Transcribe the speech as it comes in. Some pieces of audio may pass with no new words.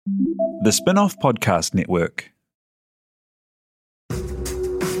The Spin-off Podcast Network.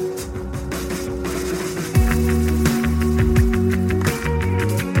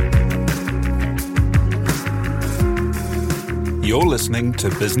 You're listening to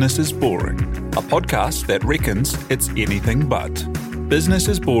Business is Boring, a podcast that reckons it's anything but. Business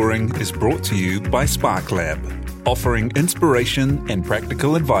is Boring is brought to you by Spark Lab, offering inspiration and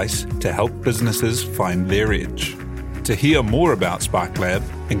practical advice to help businesses find their edge. To hear more about Spark Lab,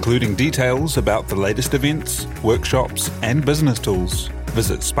 including details about the latest events, workshops and business tools,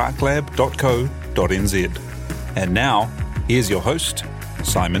 visit sparklab.co.nz. And now, here's your host,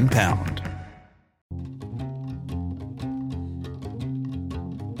 Simon Pound.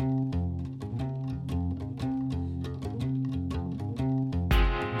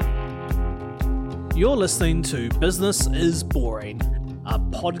 You're listening to Business is Boring, a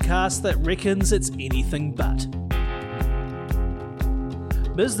podcast that reckons it's anything but.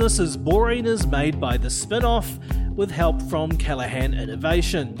 Business is Boring is made by The Spin-off with help from Callaghan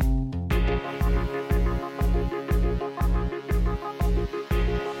Innovation.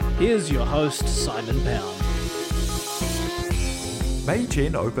 Here's your host, Simon Pound. Mai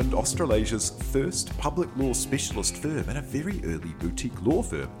Chen opened Australasia's first public law specialist firm in a very early boutique law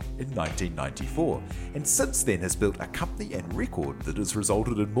firm in 1994, and since then has built a company and record that has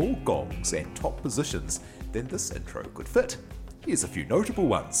resulted in more gongs and top positions than this intro could fit. Here's a few notable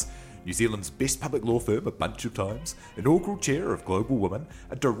ones. New Zealand's best public law firm a bunch of times, inaugural chair of Global Women,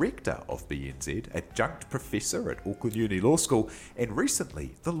 a director of BNZ, adjunct professor at Auckland Uni Law School, and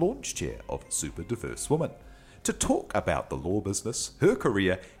recently the launch chair of Super Diverse Women. To talk about the law business, her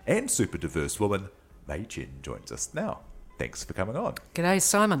career, and Super Diverse Woman, Mai Chen joins us now. Thanks for coming on. G'day,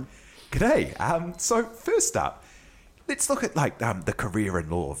 Simon. G'day. So first up, let's look at the career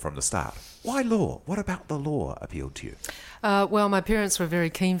in law from the start. Why law? What about the law appealed to you? Well, my parents were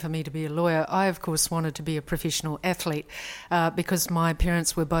very keen for me to be a lawyer. I, of course, wanted to be a professional athlete because my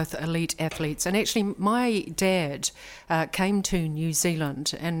parents were both elite athletes. And actually, my dad came to New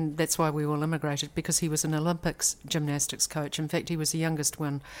Zealand, and that's why we all immigrated, because he was an Olympics gymnastics coach. In fact, he was the youngest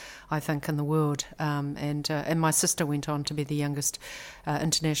one, I think, in the world. And my sister went on to be the youngest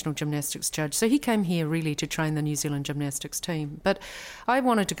international gymnastics judge. So he came here really to train the New Zealand gymnastics team. But I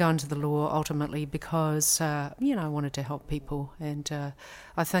wanted to go into the law ultimately because, I wanted to help people, and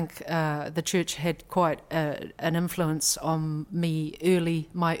I think the church had quite an influence on me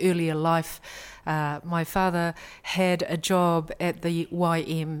my earlier life. My father had a job at the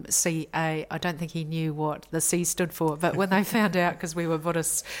YMCA. I don't think he knew what the C stood for, but when they found out, because we were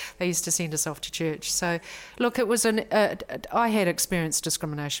Buddhists, they used to send us off to church. So, look, it was I had experienced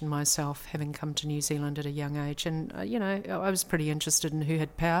discrimination myself, having come to New Zealand at a young age, and I was pretty interested in who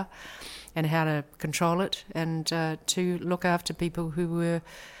had power and how to control it, and to look after people who were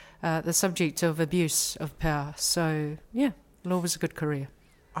the subject of abuse of power. So, yeah, law was a good career.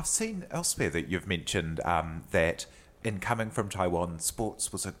 I've seen elsewhere that you've mentioned that in coming from Taiwan,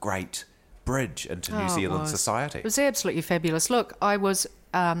 sports was a great bridge into New Zealand society. It was absolutely fabulous. Look, I was,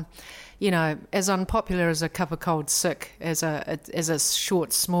 as unpopular as a cup of cold sick as a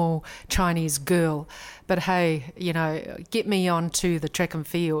short, small Chinese girl. But hey, get me onto the track and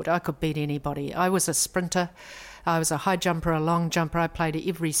field. I could beat anybody. I was a sprinter. I was a high jumper, a long jumper. I played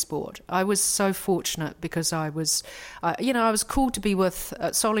every sport. I was so fortunate because I was cool to be with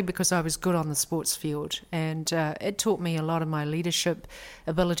solely because I was good on the sports field. And it taught me a lot of my leadership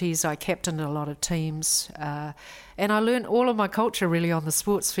abilities. I captained a lot of teams. And I learned all of my culture really on the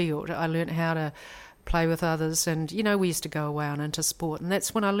sports field. I learned how to play with others, and we used to go away on intersport, and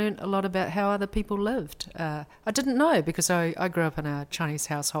that's when I learnt a lot about how other people lived. I didn't know because I grew up in a Chinese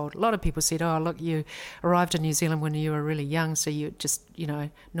household. A lot of people said, oh look, you arrived in New Zealand when you were really young, so you just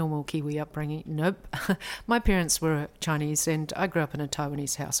normal Kiwi upbringing. Nope. My parents were Chinese and I grew up in a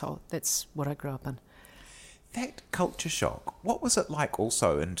Taiwanese household. That's what I grew up in. That culture shock, what was it like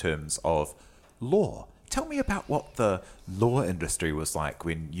also in terms of law? Tell me about what the law industry was like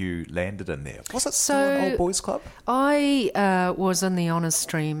when you landed in there. Was it still an old boys club? I was in the honours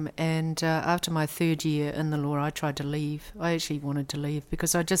stream, and after my third year in the law, I tried to leave. I actually wanted to leave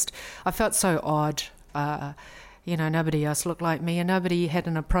because I felt so odd. Nobody else looked like me, and nobody had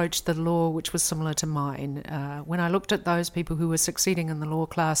an approach to the law which was similar to mine. When I looked at those people who were succeeding in the law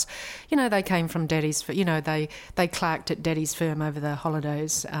class, they came from daddy's, they clerked at daddy's firm over the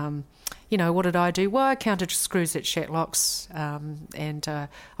holidays. What did I do? Well, I counted screws at Shatlocks, and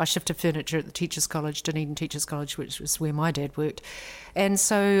I shifted furniture at the Teachers' College, Dunedin Teachers' College, which was where my dad worked. And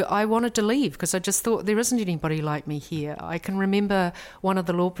so I wanted to leave because I just thought there isn't anybody like me here. I can remember one of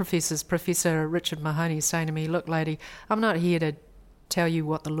the law professors, Professor Richard Mahoney, saying to me, look, lady, I'm not here to tell you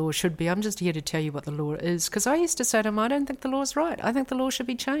what the law should be. I'm just here to tell you what the law is. Because I used to say to him, I don't think the law's right. I think the law should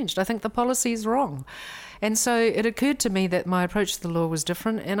be changed. I think the policy is wrong. And so it occurred to me that my approach to the law was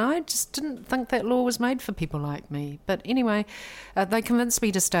different, and I just didn't think that law was made for people like me. But anyway, they convinced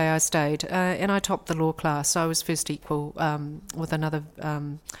me to stay. I stayed, and I topped the law class. I was first equal with another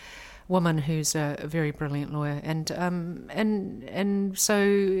woman who's a very brilliant lawyer, and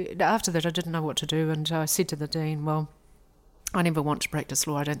so after that I didn't know what to do, and I said to the dean, well, I never want to practice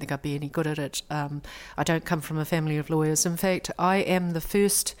law. I don't think I'd be any good at it. I don't come from a family of lawyers. In fact, I am the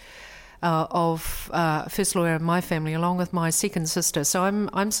first first lawyer in my family, along with my second sister. So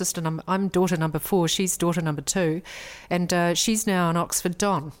I'm daughter number 4. She's daughter number 2, and she's now an Oxford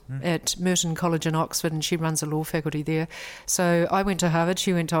Don at Merton College in Oxford, and she runs a law faculty there. So I went to Harvard,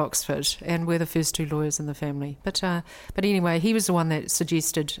 she went to Oxford, and we're the first 2 lawyers in the family. But anyway, he was the one that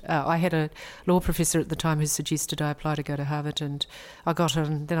suggested. I had a law professor at the time who suggested I apply to go to Harvard, and I got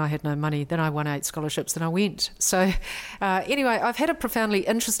in. Then I had no money. Then I won 8 scholarships. Then I went. So anyway, I've had a profoundly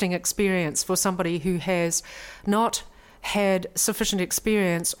interesting experience for somebody who has not had sufficient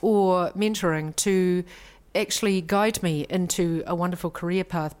experience or mentoring to actually guide me into a wonderful career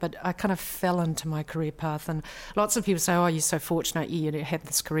path. But I kind of fell into my career path, and lots of people say, oh, you're so fortunate you had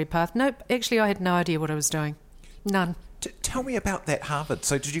this career path. Nope, actually I had no idea what I was doing. None. Tell me about that Harvard.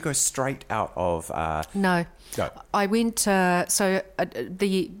 So did you go straight out of... No. Go. I went...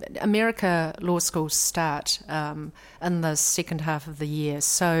 the America law schools start in the second half of the year.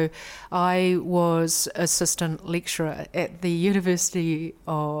 So I was assistant lecturer at the University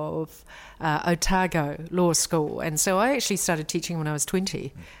of Otago Law School. And so I actually started teaching when I was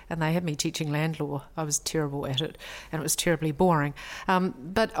 20, and they had me teaching land law. I was terrible at it, and it was terribly boring.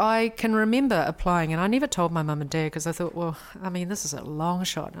 But I can remember applying, and I never told my mum and dad because I thought, well, I mean, this is a long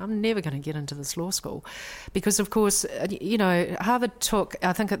shot. I'm never going to get into this law school. Because, of course, Harvard took,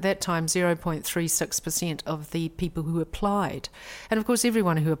 I think at that time, 0.36% of the people who applied. And, of course,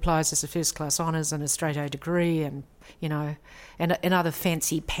 everyone who applies has a first-class honours and a straight-A degree and other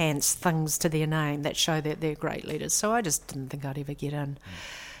fancy pants things to their name that show that they're great leaders. So I just didn't think I'd ever get in.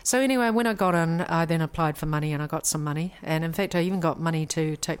 So anyway, when I got in, I then applied for money, and I got some money. And in fact, I even got money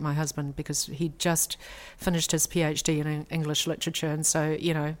to take my husband because he'd just finished his PhD in English literature. And so,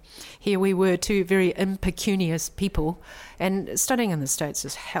 here we were, 2 very impecunious people. And studying in the States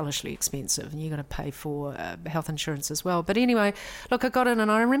is hellishly expensive, and you're going to pay for health insurance as well. But anyway, look, I got in, and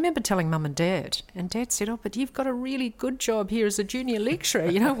I remember telling Mum and Dad. And Dad said, oh, but you've got a really good job here as a junior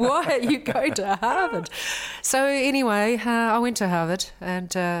lecturer. Why are you going to Harvard? So anyway, I went to Harvard,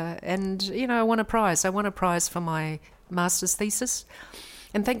 and I won a prize. I won a prize for my master's thesis.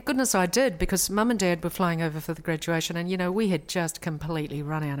 And thank goodness I did, because Mum and Dad were flying over for the graduation, and, we had just completely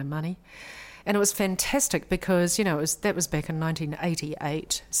run out of money. And it was fantastic because, that was back in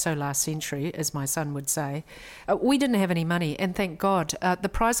 1988, so last century, as my son would say. We didn't have any money, and thank God. The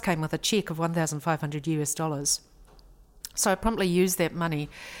prize came with a cheque of $1,500. So I promptly used that money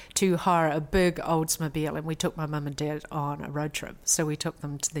to hire a big Oldsmobile, and we took my mum and dad on a road trip. So we took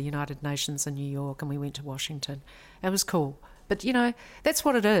them to the United Nations in New York, and we went to Washington. It was cool. But, that's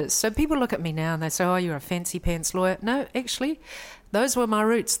what it is. So people look at me now and they say, oh, you're a fancy pants lawyer. No, actually, those were my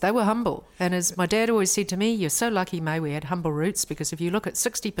roots. They were humble. And as my dad always said to me, you're so lucky, May, we had humble roots, because if you look at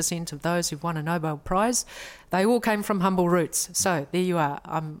 60% of those who've won a Nobel Prize, they all came from humble roots. So there you are.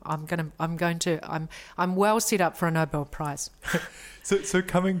 I'm well set up for a Nobel Prize. So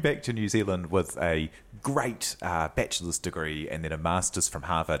coming back to New Zealand with a great bachelor's degree and then a master's from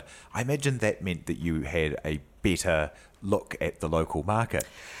Harvard, I imagine that meant that you had a better look at the local market.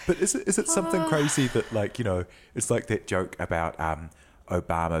 But is it something crazy that, it's like that joke about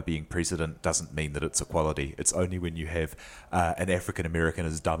Obama being president doesn't mean that it's equality. It's only when you have an African American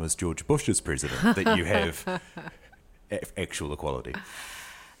as dumb as George Bush as president that you have actual equality.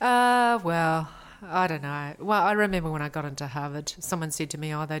 Well, I don't know. Well, I remember when I got into Harvard, someone said to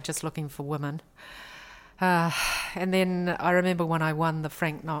me, oh, they're just looking for women. And then I remember when I won the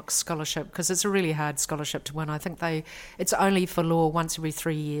Frank Knox scholarship, because it's a really hard scholarship to win. I think it's only for law once every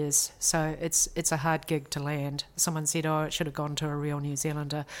 3 years, so it's a hard gig to land. Someone said, oh, it should have gone to a real New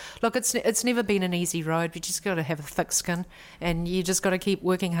Zealander. Look, it's never been an easy road. You just got to have a thick skin, and you just got to keep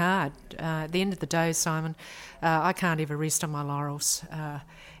working hard. At the end of the day, Simon, I can't ever rest on my laurels.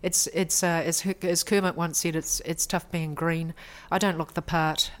 It's as Kermit once said, it's tough being green. I don't look the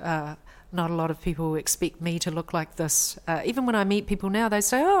part. Not a lot of people expect me to look like this. Even when I meet people now, they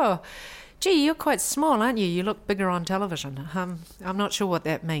say, oh, gee, you're quite small, aren't you? You look bigger on television. I'm not sure what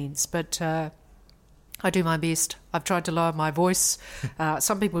that means, but I do my best. I've tried to lower my voice.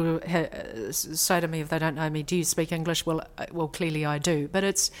 Some people say to me if they don't know me, do you speak English? Well, clearly I do. But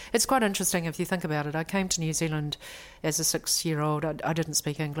it's quite interesting if you think about it. I came to New Zealand as a 6-year-old. I didn't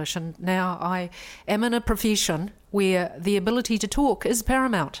speak English. And now I am in a profession where the ability to talk is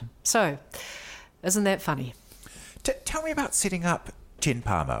paramount. So, isn't that funny? Tell me about setting up Chen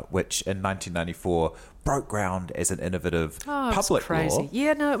Palmer, which in 1994 broke ground as an innovative public law.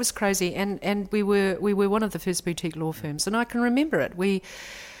 Yeah, no, it was crazy, and we were one of the first boutique law firms, and I can remember it. We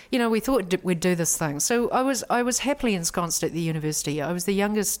thought we'd do this thing. So I was happily ensconced at the university. I was the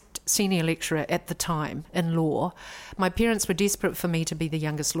youngest senior lecturer at the time in law. My parents were desperate for me to be the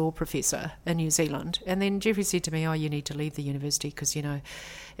youngest law professor in New Zealand, and then Jeffrey said to me, "Oh, you need to leave the university because you know,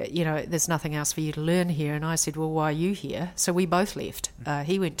 there's nothing else for you to learn here." And I said, "Well, why are you here?" So we both left.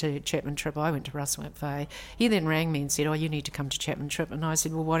 He went to Chapman Tripp, I went to Russell McVeigh. He then rang me and said, "Oh, you need to come to Chapman Tripp." And I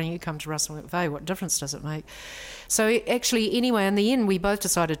said, "Well, why don't you come to Russell McVeigh? What difference does it make?" So actually, anyway, in the end, we both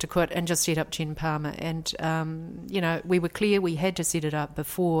decided to quit and just set up Chen Palmer. And, we were clear we had to set it up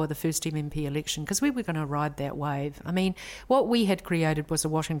before the first MMP election because we were going to ride that wave. I mean, what we had created was a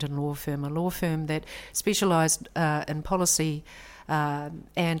Washington law firm, a law firm that specialised in policy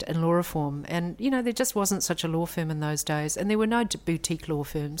and in law reform. And, there just wasn't such a law firm in those days. And there were no boutique law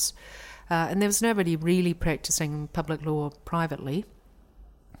firms. And there was nobody really practising public law privately.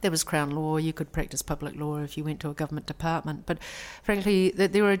 There was Crown law, you could practice public law if you went to a government department. But frankly,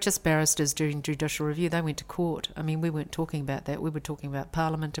 there were just barristers doing judicial review. They went to court. I mean, we weren't talking about that. We were talking about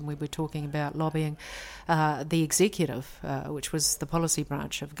Parliament and we were talking about lobbying the executive, which was the policy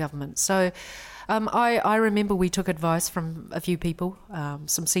branch of government. So I remember we took advice from a few people,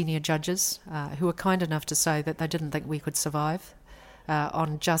 some senior judges, who were kind enough to say that they didn't think we could survive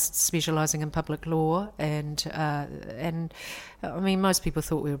on just specialising in public law, and I mean most people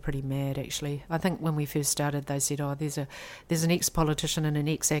thought we were pretty mad. Actually, I think when we first started, they said, "Oh, there's an ex-politician and an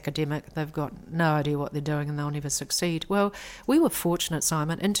ex-academic. They've got no idea what they're doing, and they'll never succeed." Well, we were fortunate,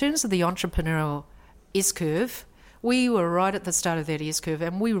 Simon, in terms of the entrepreneurial S-curve. We were right at the start of that S-curve,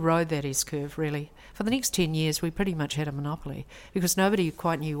 and we rode that S-curve, really. For the next 10 years, we pretty much had a monopoly because nobody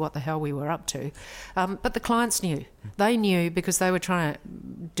quite knew what the hell we were up to. But the clients knew. They knew because they were trying to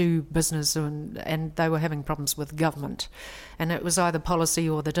do business and they were having problems with government. And it was either policy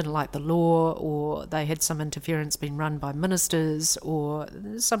or they didn't like the law or they had some interference being run by ministers or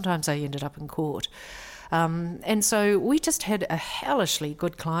sometimes they ended up in court. And so we just had a hellishly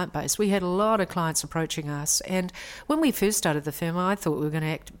good client base. We had a lot of clients approaching us. And when we first started the firm, I thought we were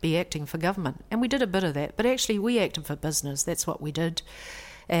going to be acting for government. And we did a bit of that. But actually, we acted for business. That's what we did.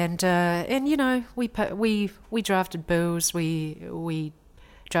 And we drafted bills. We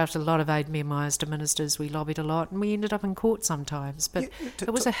drafted a lot of aid memoirs to ministers. We lobbied a lot, and we ended up in court sometimes. But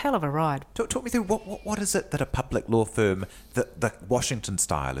it was a hell of a ride. Talk me through what is it that a public law firm, the Washington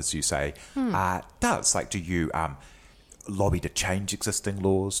style, as you say, does? Like, do you lobby to change existing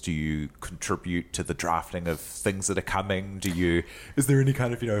laws? Do you contribute to the drafting of things that are coming? Is there any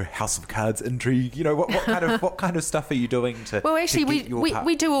kind of House of Cards intrigue? What kind of stuff are you doing to? Well, actually,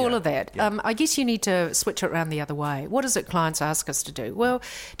 we do all of that. Yeah. I guess you need to switch it around the other way. What is it clients ask us to do? Well,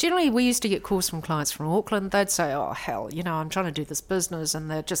 generally we used to get calls from clients from Auckland. They'd say, "Oh hell, I'm trying to do this business and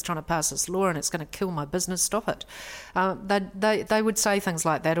they're just trying to pass this law and it's going to kill my business. Stop it." They would say things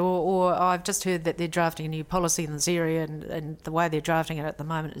like that, or "I've just heard that they're drafting a new policy in this area and the way they're drafting it at the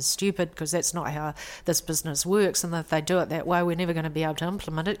moment is stupid because that's not how this business works, and if they do it that way, we're never going to be able to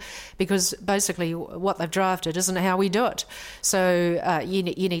implement it because basically what they've drafted isn't how we do it. So you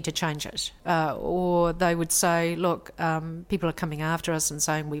need to change it." Or they would say, "Look, people are coming after us and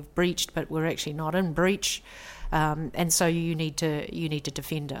saying we've breached, but we're actually not in breach, and so you need to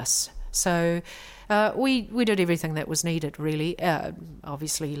defend us." So we did everything that was needed, really,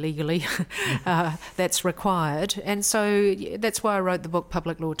 obviously legally, that's required. And so that's why I wrote the book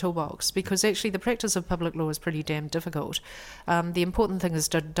Public Law Toolbox, because actually the practice of public law is pretty damn difficult. The important thing is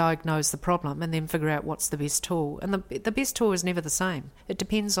to diagnose the problem and then figure out what's the best tool. And the best tool is never the same. It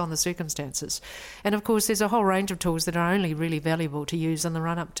depends on the circumstances. And of course, there's a whole range of tools that are only really valuable to use in the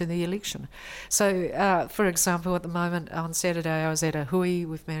run-up to the election. So, for example, at the moment, on Saturday, I was at a hui.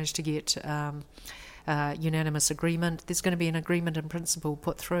 We've managed to get unanimous agreement. There's going to be an agreement in principle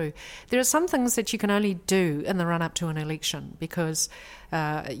put through. There are some things that you can only do in the run-up to an election because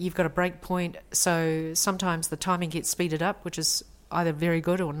you've got a break point, so sometimes the timing gets speeded up, which is either very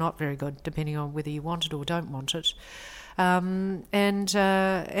good or not very good, depending on whether you want it or don't want it. And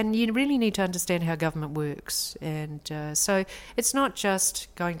you really need to understand how government works. And so it's not just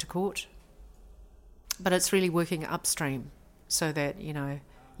going to court, but it's really working upstream so that,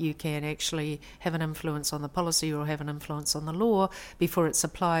 you can actually have an influence on the policy or have an influence on the law before it's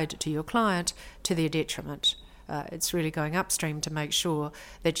applied to your client to their detriment. It's really going upstream to make sure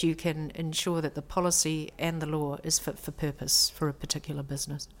that you can ensure that the policy and the law is fit for purpose for a particular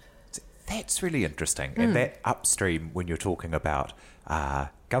business. That's really interesting. And that upstream, when you're talking about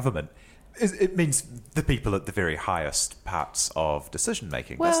government, it means the people at the very highest parts of decision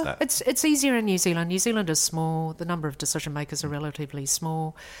making, doesn't it? It's easier in New Zealand. New Zealand is small. The number of decision makers are relatively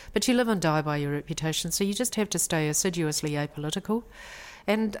small, but you live and die by your reputation, so you just have to stay assiduously apolitical.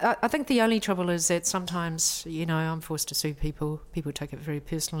 And I think the only trouble is that sometimes, I'm forced to sue people. People take it very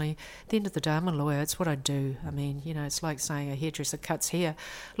personally. At the end of the day, I'm a lawyer. It's what I do. I mean, it's like saying a hairdresser cuts hair.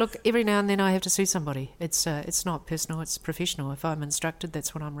 Look, every now and then I have to sue somebody. It's not personal, it's professional. If I'm instructed,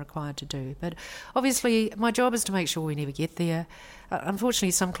 that's what I'm required to do. But obviously, my job is to make sure we never get there.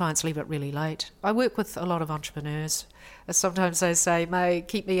 Unfortunately, some clients leave it really late. I work with a lot of entrepreneurs. Sometimes they say, May,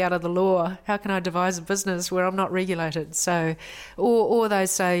 keep me out of the law. How can I devise a business where I'm not regulated? So, or they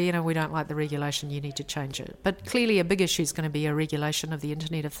say, we don't like the regulation, you need to change it. But clearly a big issue is going to be a regulation of the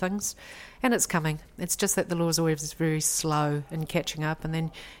Internet of Things, and it's coming. It's just that the law is always very slow in catching up, and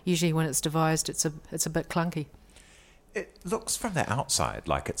then usually when it's devised, it's a bit clunky. It looks from the outside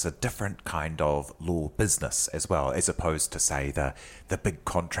like it's a different kind of law business as well, as opposed to, say, the big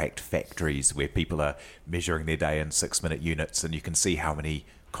contract factories where people are measuring their day in 6-minute units and you can see how many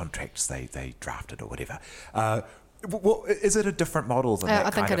contracts they drafted or whatever. Is it a different model than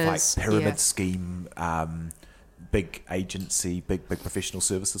that kind of like pyramid scheme, big agency, big professional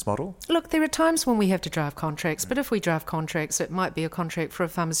services model? Look, there are times when we have to draft contracts, but if we draft contracts, it might be a contract for a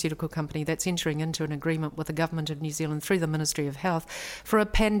pharmaceutical company that's entering into an agreement with the government of New Zealand through the Ministry of Health for a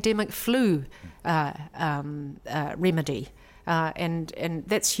pandemic flu remedy. And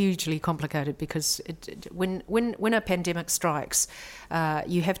that's hugely complicated because when a pandemic strikes,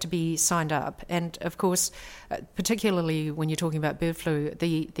 you have to be signed up. And of course, particularly when you're talking about bird flu,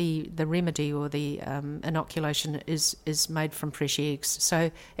 the remedy or the inoculation is made from fresh eggs.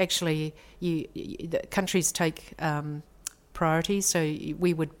 So actually, the countries take priority. So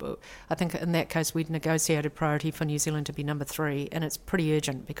we would, I think in that case, we'd negotiated priority for New Zealand to be number 3, and it's pretty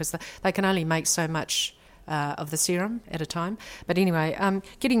urgent because they can only make so much of the serum at a time. But anyway,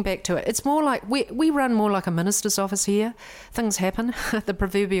 getting back to it, it's more like we run more like a minister's office here. Things happen. The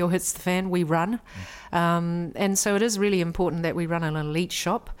proverbial hits the fan, we run. And so it is really important that we run an elite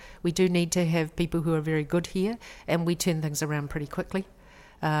shop. We do need to have people who are very good here, and we turn things around pretty quickly.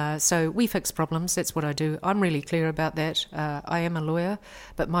 So we fix problems. That's what I do. I'm really clear about that. I am a lawyer,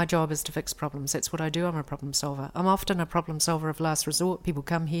 but my job is to fix problems. That's what I do. I'm a problem solver. I'm often a problem solver of last resort. People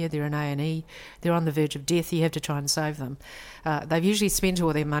come here, they're in A&E, they're on the verge of death. You have to try and save them. They've usually spent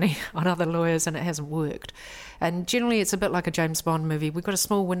all their money on other lawyers and it hasn't worked. And generally it's a bit like a James Bond movie. We've got a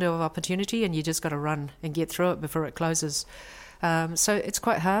small window of opportunity and you just got to run and get through it before it closes. So it's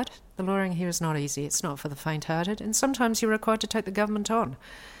quite hard. The lawyering here is not easy. It's not for the faint-hearted. And sometimes you're required to take the government on.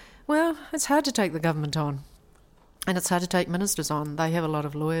 Well, it's hard to take the government on. And it's hard to take ministers on. They have a lot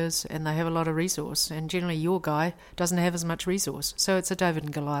of lawyers and they have a lot of resource. And generally your guy doesn't have as much resource. So it's a David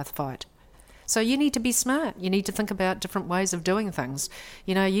and Goliath fight. So you need to be smart. You need to think about different ways of doing things.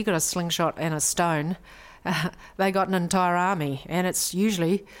 You got a slingshot and a stone. They got an entire army. And it's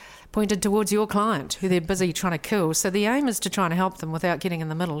usually pointed towards your client, who they're busy trying to kill. So the aim is to try and help them without getting in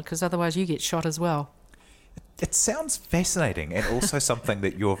the middle, because otherwise you get shot as well. It sounds fascinating, and also something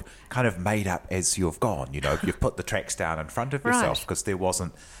that you've kind of made up as you've gone. You've put the tracks down in front of yourself because there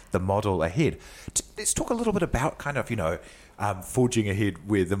wasn't the model ahead. Let's talk a little bit about kind of, forging ahead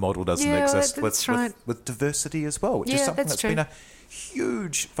where the model doesn't exist with diversity as well, which is something that's been a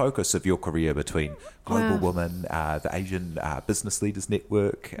huge focus of your career between Global Women, the Asian Business Leaders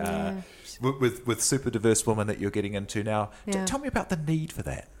Network, with super diverse women that you're getting into now. Tell me about the need for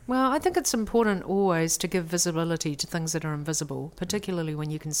that. Well, I think it's important always to give visibility to things that are invisible, particularly when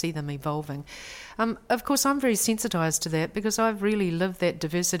you can see them evolving. Of course, I'm very sensitised to that because I've really lived that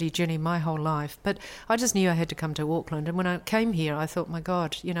diversity journey my whole life, but I just knew I had to come to Auckland. And when I came here, I thought, my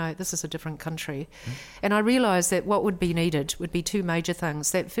God, this is a different country. And I realised that what would be needed would be 2 major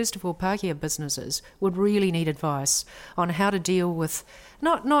things. That, first of all, Pākehā businesses would really need advice on how to deal with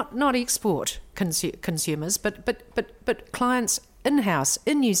not export consumers, but clients in-house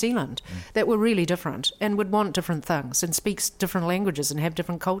in New Zealand that were really different and would want different things and speak different languages and have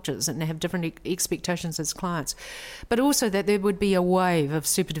different cultures and have different expectations as clients. But also that there would be a wave of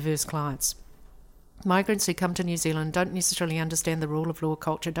super diverse clients. migrants who come to New Zealand don't necessarily understand the rule of law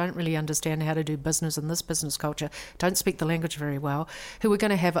culture, don't really understand how to do business in this business culture, don't speak the language very well, who are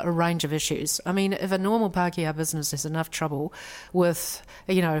going to have a range of issues. I mean, if a normal Pākehā business has enough trouble with,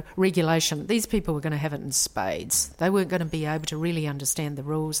 regulation, these people were going to have it in spades. They weren't going to be able to really understand the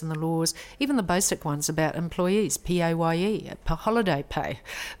rules and the laws, even the basic ones about employees, PAYE, holiday pay,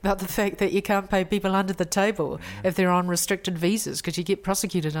 about the fact that you can't pay people under the table if they're on restricted visas because you get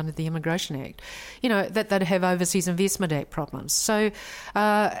prosecuted under the Immigration Act. That they'd have Overseas Investment Act problems. So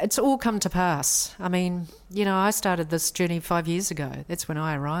it's all come to pass. I mean, I started this journey 5 years ago. That's when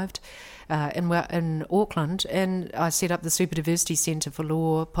I arrived in Auckland, and I set up the Super Diversity Centre for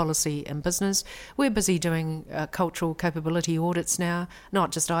Law, Policy and Business. We're busy doing cultural capability audits now,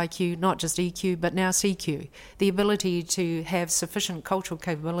 not just IQ, not just EQ, but now CQ. The ability to have sufficient cultural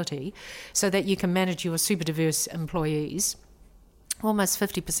capability so that you can manage your super diverse employees. Almost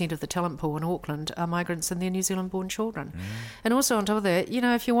 50% of the talent pool in Auckland are migrants and their New Zealand-born children. And also on top of that,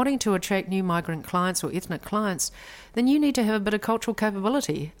 if you're wanting to attract new migrant clients or ethnic clients, then you need to have a bit of cultural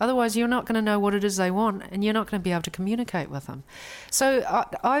capability. Otherwise, you're not going to know what it is they want and you're not going to be able to communicate with them. So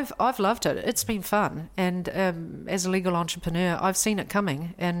I've loved it. It's been fun. And as a legal entrepreneur, I've seen it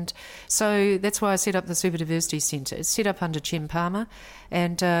coming. And so that's why I set up the Super Diversity Centre. It's set up under Chen Palmer.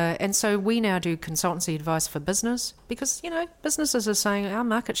 And so we now do consultancy advice for business because, businesses are saying our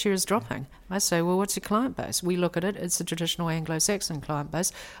market share is dropping. I say, well, what's your client base? We look at it, it's a traditional Anglo-Saxon client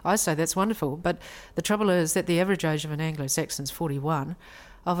base. I say that's wonderful, but the trouble is that the average age of an Anglo-Saxon is 41,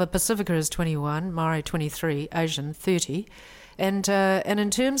 of a Pacifica is 21, Maori 23, Asian 30. And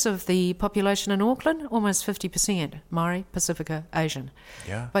in terms of the population in Auckland, almost 50% Maori, Pacifica, Asian.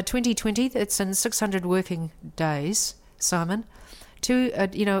 Yeah. By 2020, it's in 600 working days, Simon.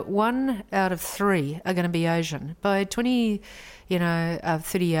 1 out of 3 are going to be Asian. By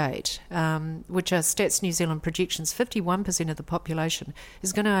 2038, which are Stats New Zealand projections, 51% of the population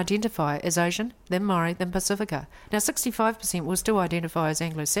is going to identify as Asian, then Maori, then Pacifica. Now, 65% will still identify as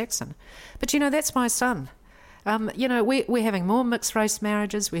Anglo-Saxon. But, that's my son. We're having more mixed race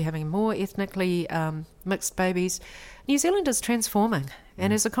marriages, we're having more ethnically mixed babies. New Zealand is transforming,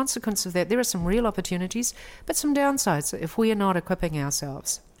 and as a consequence of that, there are some real opportunities, but some downsides if we are not equipping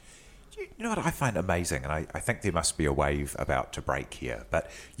ourselves. You know what I find amazing, and I think there must be a wave about to break here, but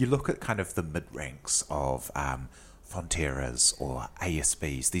you look at kind of the mid-ranks of Fonterras or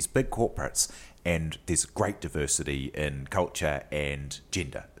ASBs, these big corporates, and there's great diversity in culture and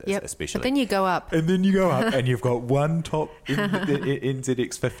gender, especially. But then you go up. And then and you've got one top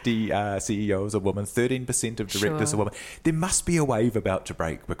NZX 50 CEO is a woman, 13% of directors are women. There must be a wave about to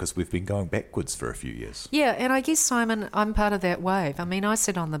break because we've been going backwards for a few years. Yeah, and I guess, Simon, I'm part of that wave. I mean, I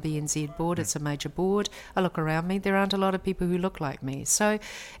sit on the BNZ board. It's a major board. I look around me. There aren't a lot of people who look like me. So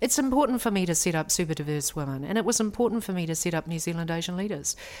it's important for me to set up super diverse women, and it was important for me to set up New Zealand Asian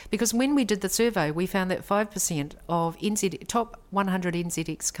leaders because when we did the survey, we found that 5% of top 100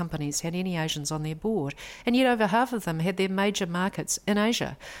 NZX companies had any Asians on their board, and yet over half of them had their major markets in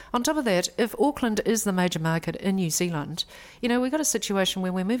Asia. On top of that, if Auckland is the major market in New Zealand, we've got a situation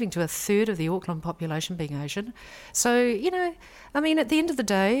where we're moving to a third of the Auckland population being Asian. So, at the end of the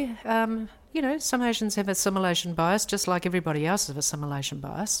day, some Asians have assimilation bias, just like everybody else has assimilation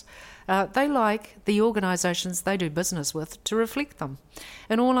bias. They like the organisations they do business with to reflect them.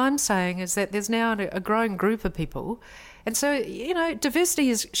 And all I'm saying is that there's now a growing group of people. And so,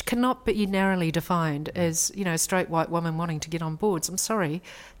 diversity cannot be narrowly defined as, straight white women wanting to get on boards. I'm sorry.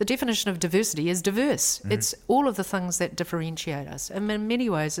 The definition of diversity is diverse. Mm-hmm. It's all of the things that differentiate us. And in many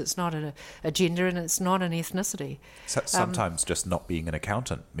ways, it's not a gender and it's not an ethnicity. So sometimes just not being an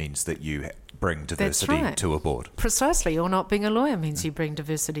accountant means that you bring diversity to a board. Precisely, or not being a lawyer means you bring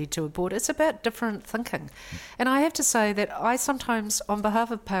diversity to a board. It's about different thinking. And I have to say that I sometimes, on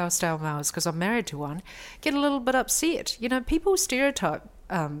behalf of power style males, because I'm married to one, get a little bit upset. People stereotype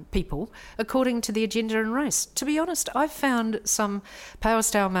people according to their gender and race. To be honest, I've found some power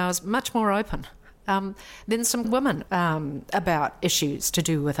style males much more open than some women about issues to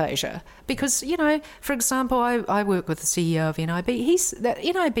do with Asia. Because, for example, I work with the CEO of NIB.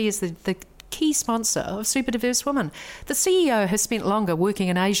 NIB is the key sponsor of Super Diverse Women. The CEO has spent longer working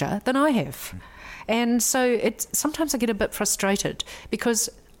in Asia than I have. And so sometimes I get a bit frustrated because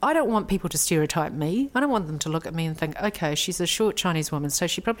I don't want people to stereotype me. I don't want them to look at me and think, okay, she's a short Chinese woman, so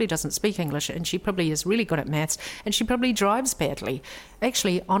she probably doesn't speak English and she probably is really good at maths and she probably drives badly.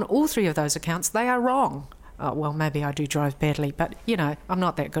 Actually, on all three of those accounts, they are wrong. well, maybe I do drive badly, but, I'm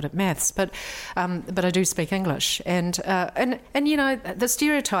not that good at maths, but I do speak English. And the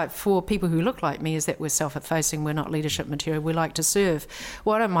stereotype for people who look like me is that we're self-effacing, we're not leadership material, we like to serve.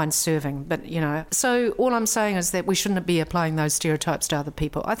 Well, I don't mind serving, but, so all I'm saying is that we shouldn't be applying those stereotypes to other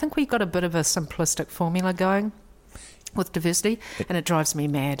people. I think we've got a bit of a simplistic formula going with diversity, and it drives me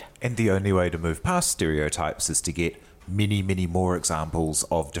mad. And the only way to move past stereotypes is to get many, many more examples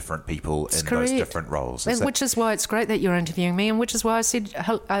of different people in those different roles. Which is why it's great that you're interviewing me, and which is why I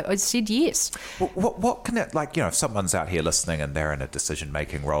said yes. What can it, if someone's out here listening and they're in a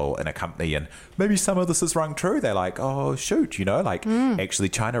decision-making role in a company and maybe some of this is rung true, they're like, oh, shoot, actually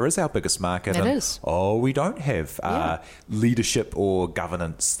China is our biggest market. It is. Oh, we don't have leadership or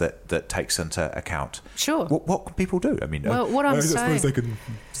governance that takes into account. Sure. What can people do? I mean, what I'm saying... I suppose they can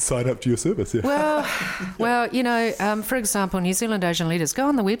sign up to your service. Yeah. Well, for example, New Zealand Asian Leaders, go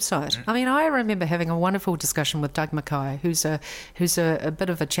on the website. I mean, I remember having a wonderful discussion with Doug Mackay, who's a bit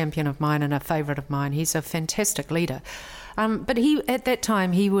of a champion of mine and a favourite of mine. He's a fantastic leader. But at that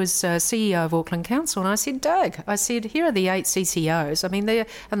time, he was CEO of Auckland Council. And I said, Doug, here are the 8 CCOs. I mean, they're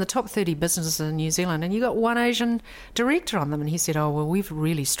in the top 30 businesses in New Zealand, and you got one Asian director on them. And he said, oh, well, we've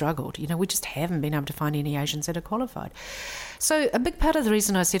really struggled. We just haven't been able to find any Asians that are qualified. So a big part of the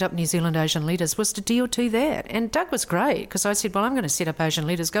reason I set up New Zealand Asian Leaders was to deal to that. And Doug was great, because I said, well, I'm going to set up Asian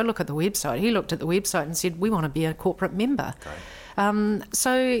Leaders. Go look at the website. He looked at the website and said, we want to be a corporate member. Okay.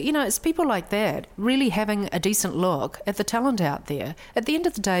 So, it's people like that really having a decent look at the talent out there. At the end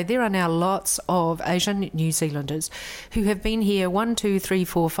of the day, there are now lots of Asian New Zealanders who have been here 1, 2, 3,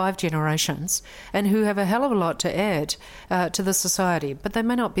 4, 5 generations and who have a hell of a lot to add to the society, but they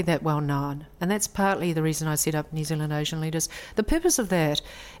may not be that well known. And that's partly the reason I set up New Zealand Asian Leaders. The purpose of that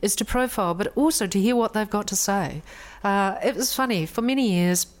is to profile, but also to hear what they've got to say. It was funny. For many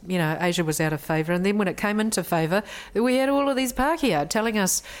years, Asia was out of favour, and then when it came into favour, we had all of these Pākehā telling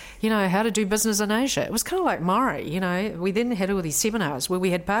us, how to do business in Asia. It was kind of like Maori, We then had all these seminars where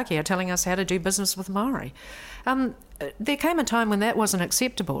we had Pākehā telling us how to do business with Maori. There came a time when that wasn't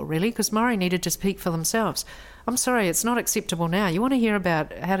acceptable, really, because Maori needed to speak for themselves. I'm sorry, it's not acceptable now. You want to hear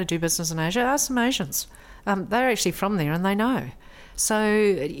about how to do business in Asia? Ask some Asians. They're actually from there and they know. So,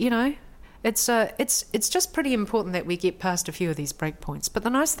 It's just pretty important that we get past a few of these breakpoints. But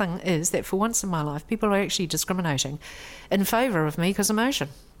the nice thing is that for once in my life, people are actually discriminating in favour of me because I'm Asian,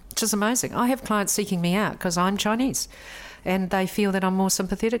 which is amazing. I have clients seeking me out because I'm Chinese, and they feel that I'm more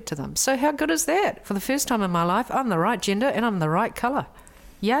sympathetic to them. So how good is that? For the first time in my life, I'm the right gender and I'm the right colour.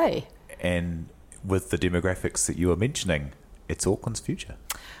 Yay. And with the demographics that you were mentioning, it's Auckland's future.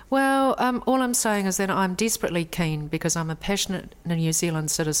 Well, all I'm saying is that I'm desperately keen, because I'm a passionate New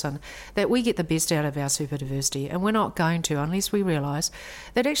Zealand citizen, that we get the best out of our super diversity, and we're not going to unless we realise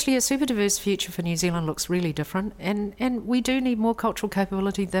that actually a super diverse future for New Zealand looks really different, and we do need more cultural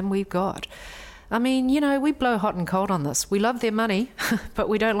capability than we've got. I mean, we blow hot and cold on this. We love their money, but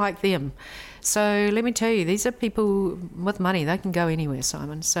we don't like them. So let me tell you, these are people with money. They can go anywhere,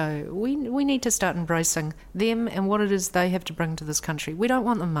 Simon. So we need to start embracing them and what it is they have to bring to this country. We don't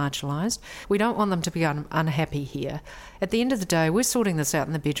want them marginalised. We don't want them to be unhappy here. At the end of the day, we're sorting this out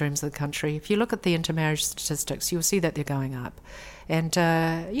in the bedrooms of the country. If you look at the intermarriage statistics, you'll see that they're going up. And,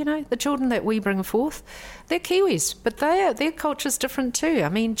 the children that we bring forth, they're Kiwis, but their culture's different too. I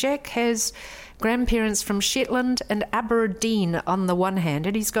mean, Jack has grandparents from Shetland and Aberdeen on the one hand,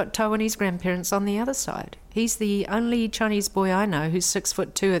 and he's got Taiwanese grandparents on the other side. He's the only Chinese boy I know who's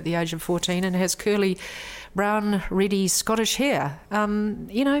 6'2" at the age of 14 and has curly, brown, reddy Scottish hair.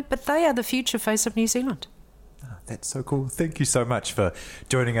 But they are the future face of New Zealand. That's so cool. Thank you so much for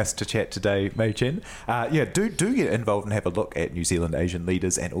joining us to chat today, Mai Chen. Do get involved and have a look at New Zealand Asian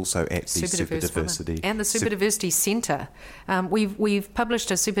Leaders and also at the Super Diversity. And the Super Diversity Centre. We've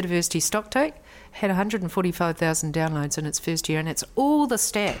published a Super Diversity stocktake, had 145,000 downloads in its first year, and it's all the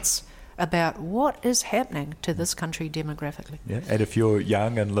stats about what is happening to this country demographically. Yeah, and if you're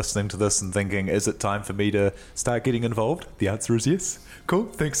young and listening to this and thinking, is it time for me to start getting involved? The answer is yes. Cool.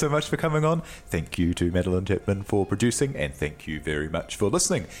 Thanks so much for coming on. Thank you to Madeline Chapman for producing, and thank you very much for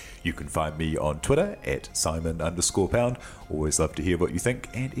listening. You can find me on Twitter at Simon_Pound. Always love to hear what you think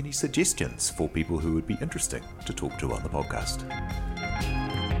and any suggestions for people who would be interesting to talk to on the podcast.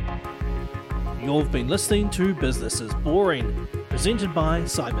 You've been listening to Business is Boring, presented by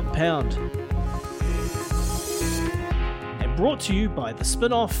Simon Pound, and brought to you by The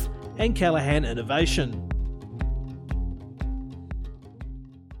Spin-Off and Callaghan Innovation.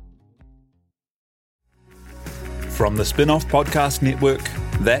 From the Spin-Off Podcast Network,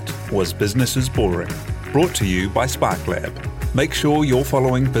 that was Business is Boring, brought to you by SparkLab. Make sure you're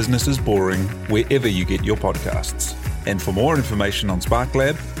following Business is Boring wherever you get your podcasts. And for more information on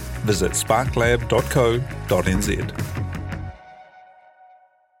SparkLab, visit sparklab.co.nz.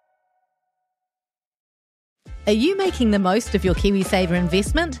 Are you making the most of your KiwiSaver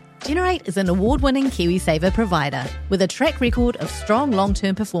investment? Generate is an award-winning KiwiSaver provider with a track record of strong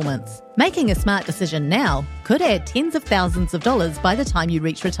long-term performance. Making a smart decision now could add tens of thousands of dollars by the time you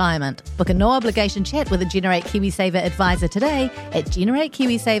reach retirement. Book a no-obligation chat with a Generate KiwiSaver advisor today at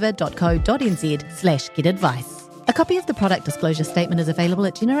generatekiwisaver.co.nz/get-advice. A copy of the product disclosure statement is available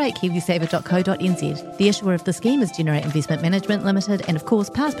at generatekiwisaver.co.nz. The issuer of the scheme is Generate Investment Management Limited, and of course,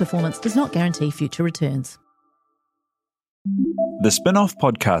 past performance does not guarantee future returns. The Spin-off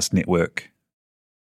Podcast Network.